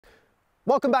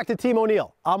Welcome back to Team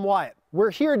O'Neill. I'm Wyatt. We're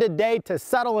here today to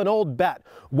settle an old bet,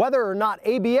 whether or not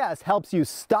ABS helps you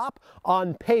stop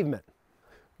on pavement.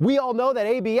 We all know that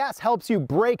ABS helps you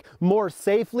brake more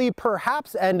safely,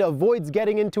 perhaps, and avoids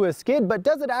getting into a skid, but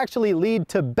does it actually lead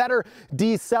to better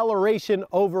deceleration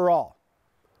overall?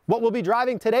 What we'll be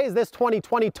driving today is this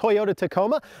 2020 Toyota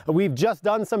Tacoma. We've just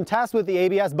done some tests with the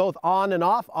ABS both on and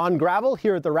off on gravel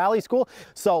here at the rally school.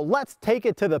 So let's take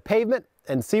it to the pavement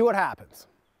and see what happens.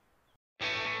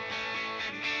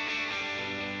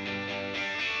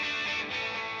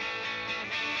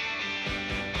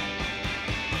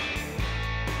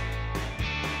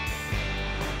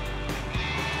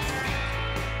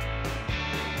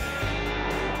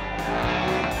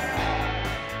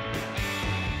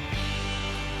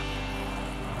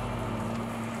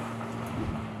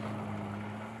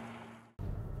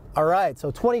 All right,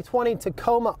 so 2020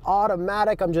 Tacoma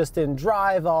automatic. I'm just in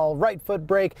drive, all right foot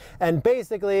brake, and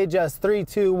basically just 3,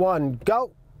 2, 1,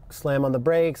 go. Slam on the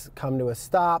brakes, come to a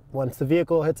stop. Once the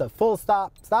vehicle hits a full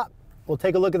stop, stop. We'll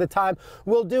take a look at the time.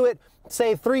 We'll do it,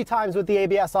 say 3 times with the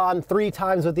ABS on, 3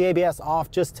 times with the ABS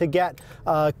off, just to get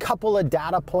a couple of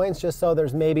data points, just so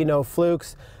there's maybe no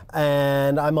flukes.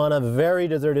 And I'm on a very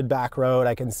deserted back road.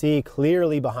 I can see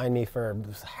clearly behind me for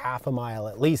half a mile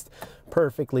at least,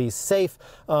 perfectly safe.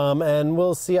 And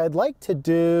we'll see, I'd like to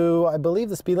do, I believe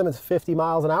the speed limit is 50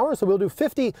 miles an hour, so we'll do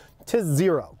 50 to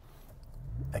 0.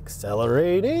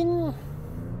 Accelerating,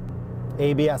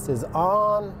 ABS is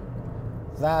on.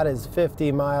 That is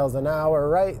 50 miles an hour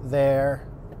right there.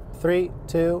 3,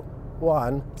 2,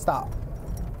 1, stop.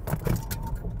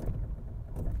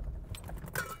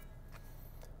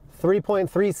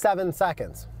 3.37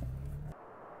 seconds.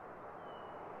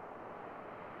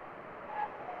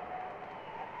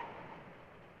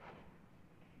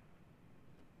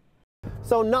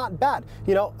 So not bad,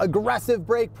 you know, aggressive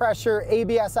brake pressure,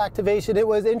 ABS activation. It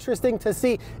was interesting to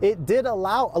see. It did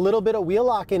allow a little bit of wheel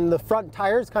lock in the front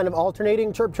tires, kind of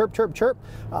alternating chirp, chirp, chirp, chirp,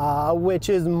 which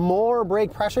is more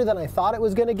brake pressure than I thought it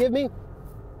was going to give me.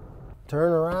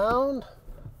 Turn around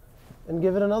and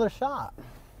give it another shot.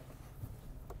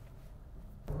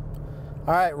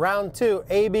 All right, round 2,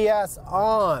 ABS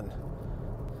on.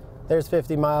 There's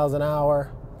 50 miles an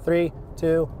hour. 3,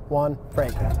 2, 1,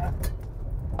 brake.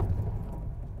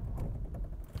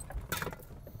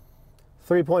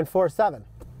 3.47.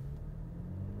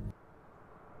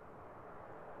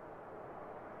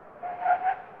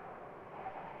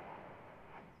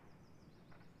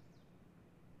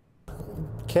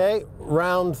 Okay,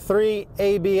 round 3,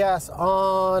 ABS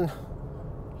on,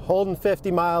 holding 50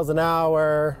 miles an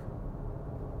hour.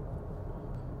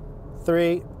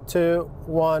 3, 2,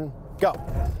 1, go.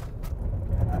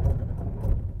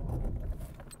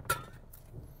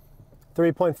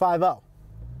 3.50.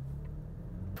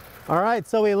 All right,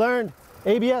 so we learned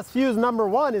ABS fuse number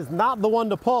 1 is not the one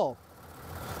to pull.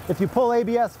 If you pull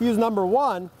ABS fuse number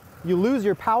 1, you lose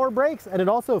your power brakes, and it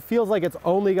also feels like it's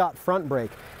only got front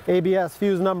brake. ABS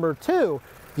fuse number 2,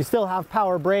 you still have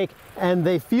power brake, and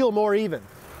they feel more even.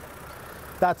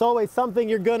 That's always something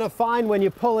you're gonna find when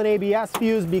you pull an ABS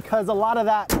fuse, because a lot of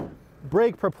that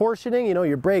brake proportioning, you know,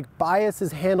 your brake bias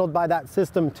is handled by that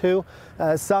system too.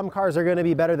 Some cars are gonna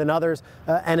be better than others.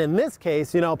 And in this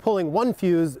case, you know, pulling one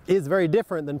fuse is very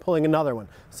different than pulling another one.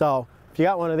 So if you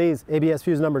got one of these, ABS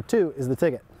fuse number 2 is the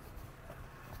ticket.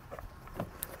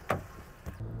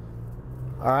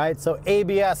 All right, so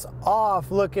ABS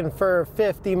off, looking for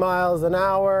 50 miles an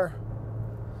hour.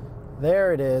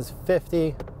 There it is,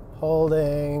 50.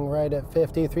 Holding right at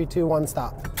 50, 3, 2, 1,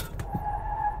 stop.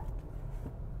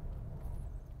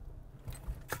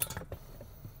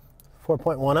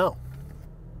 .410.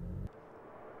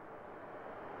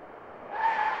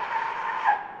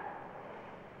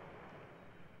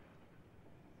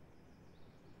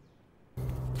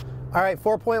 All right,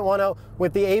 4.10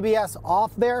 with the ABS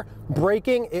off there,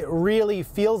 braking, it really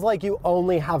feels like you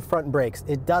only have front brakes.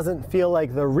 It doesn't feel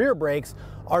like the rear brakes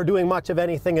are doing much of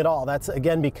anything at all. That's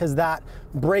again because that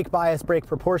brake bias, brake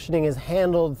proportioning is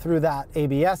handled through that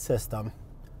ABS system.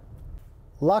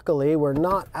 Luckily, we're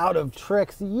not out of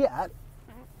tricks yet.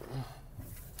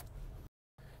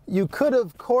 You could,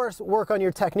 of course, work on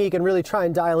your technique and really try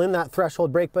and dial in that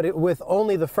threshold brake, but with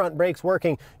only the front brakes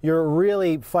working, you're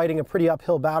really fighting a pretty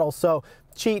uphill battle. So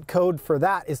cheat code for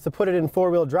that is to put it in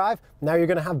 4-wheel drive. Now you're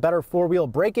gonna have better 4-wheel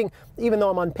braking. Even though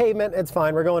I'm on pavement, it's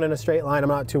fine. We're going in a straight line. I'm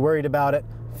not too worried about it.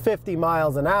 50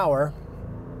 miles an hour.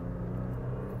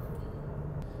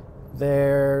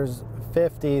 There's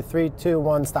 50, 3, 2,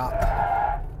 1, stop.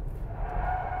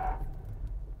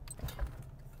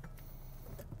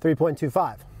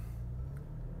 3.25.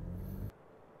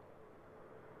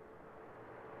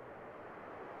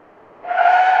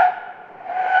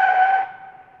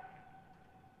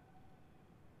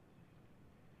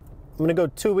 gonna go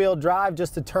two-wheel drive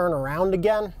just to turn around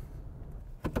again.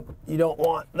 You don't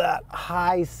want that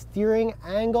high steering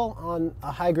angle on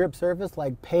a high grip surface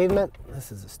like pavement.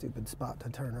 This is a stupid spot to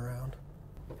turn around.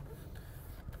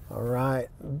 All right,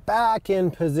 back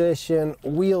in position,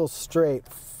 wheels straight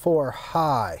for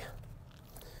high.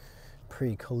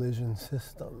 Pre-collision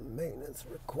system maintenance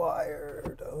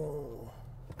required. Oh,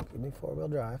 give me four-wheel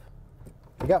drive.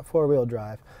 I got four-wheel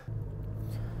drive.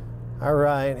 All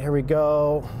right, here we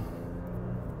go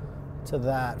to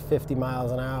that 50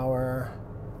 miles an hour.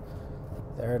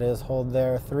 There it is, hold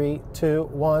there, 3, 2,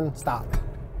 1, stop.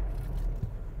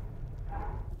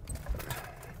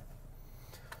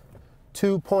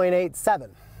 .87.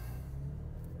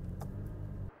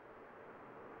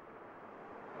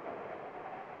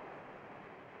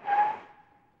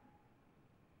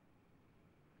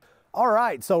 All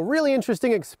right, so really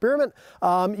interesting experiment.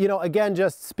 You know, again,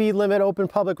 just speed limit, open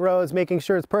public roads, making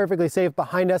sure it's perfectly safe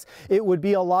behind us. It would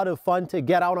be a lot of fun to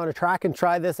get out on a track and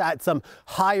try this at some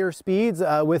higher speeds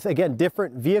with, again,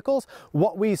 different vehicles.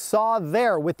 What we saw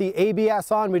there with the ABS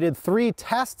on, we did 3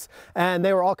 tests and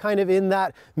they were all kind of in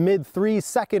that mid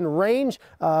 3-second range.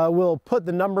 We'll put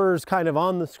the numbers kind of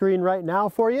on the screen right now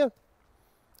for you.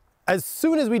 As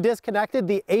soon as we disconnected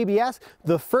the ABS,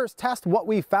 the first test, what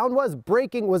we found was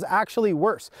braking was actually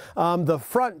worse. The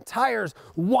front tires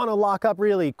want to lock up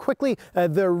really quickly.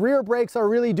 The rear brakes are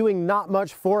really doing not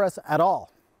much for us at all.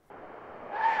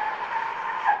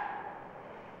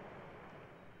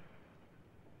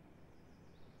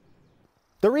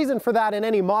 The reason for that in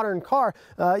any modern car,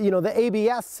 you know, the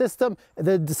ABS system,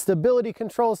 the stability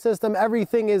control system,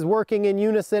 everything is working in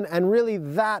unison, and really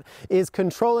that is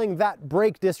controlling that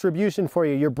brake distribution for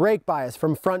you, your brake bias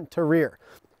from front to rear.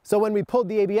 So when we pulled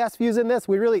the ABS fuse in this,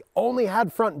 we really only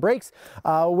had front brakes,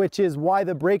 which is why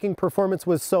the braking performance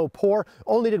was so poor.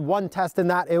 Only did 1 test in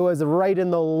that. It was right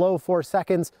in the low 4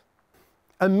 seconds.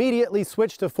 Immediately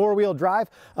switched to four-wheel drive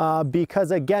because,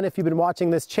 again, if you've been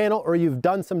watching this channel or you've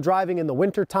done some driving in the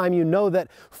winter time, you know that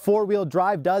four-wheel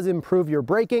drive does improve your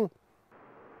braking.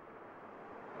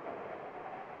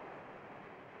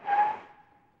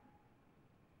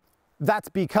 That's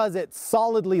because it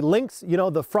solidly links, you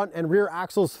know, the front and rear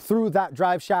axles through that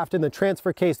drive shaft in the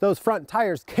transfer case. Those front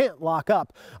tires can't lock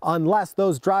up unless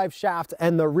those drive shafts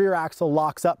and the rear axle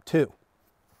locks up too.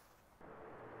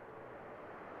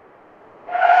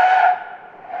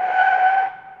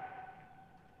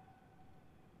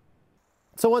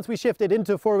 So once we shifted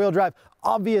into four-wheel drive,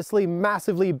 obviously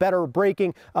massively better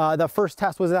braking. The first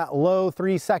test was that low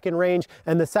 3-second range,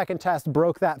 and the second test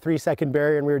broke that 3-second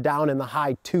barrier, and we were down in the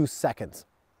high 2 seconds.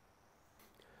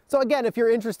 So again, if you're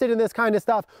interested in this kind of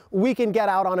stuff, we can get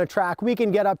out on a track, we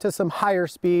can get up to some higher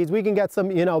speeds, we can get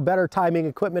some, you know, better timing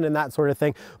equipment and that sort of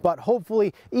thing. But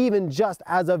hopefully, even just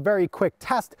as a very quick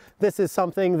test, this is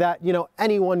something that, you know,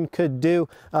 anyone could do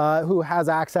who has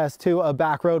access to a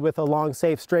back road with a long,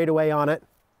 safe straightaway on it.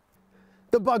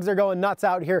 The bugs are going nuts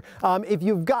out here. If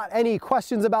you've got any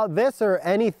questions about this or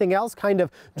anything else kind of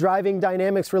driving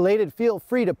dynamics related, feel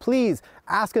free to please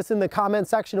ask us in the comment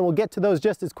section and we'll get to those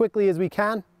just as quickly as we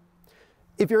can.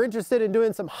 If you're interested in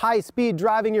doing some high-speed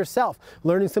driving yourself,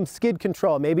 learning some skid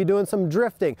control, maybe doing some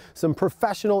drifting, some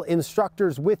professional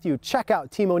instructors with you, check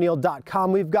out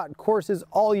teamoneil.com. We've got courses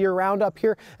all year round up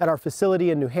here at our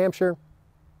facility in New Hampshire.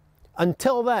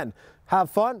 Until then, have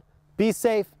fun, be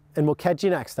safe, and we'll catch you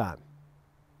next time.